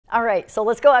All right, so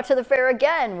let's go out to the fair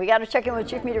again. We got to check in with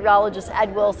Chief Meteorologist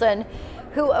Ed Wilson,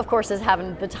 who of course is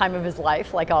having the time of his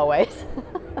life, like always.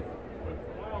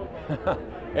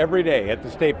 Every day at the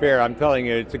State Fair, I'm telling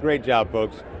you, it's a great job,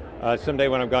 folks. Someday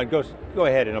when I'm gone, go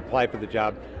ahead and apply for the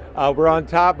job. We're on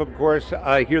top, of course,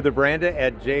 here the veranda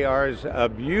at JR's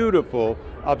beautiful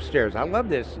upstairs. I love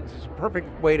this. It's a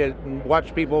perfect way to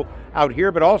watch people out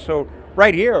here, but also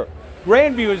right here.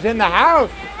 Grandview is in the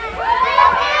house.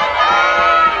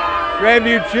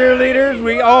 Grandview cheerleaders,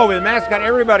 the mascot,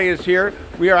 everybody is here.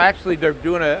 We are actually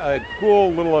doing a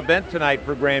cool little event tonight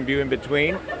for Grandview in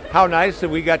between. How nice that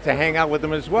we got to hang out with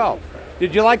them as well.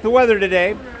 Did you like the weather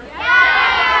today?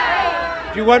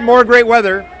 Yeah! Do you want more great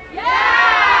weather?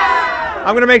 Yeah!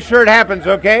 I'm going to make sure it happens,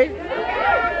 okay?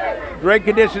 Great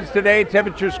conditions today,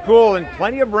 temperatures cool and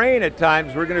plenty of rain at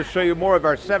times. We're going to show you more of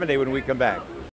our 7-day when we come back.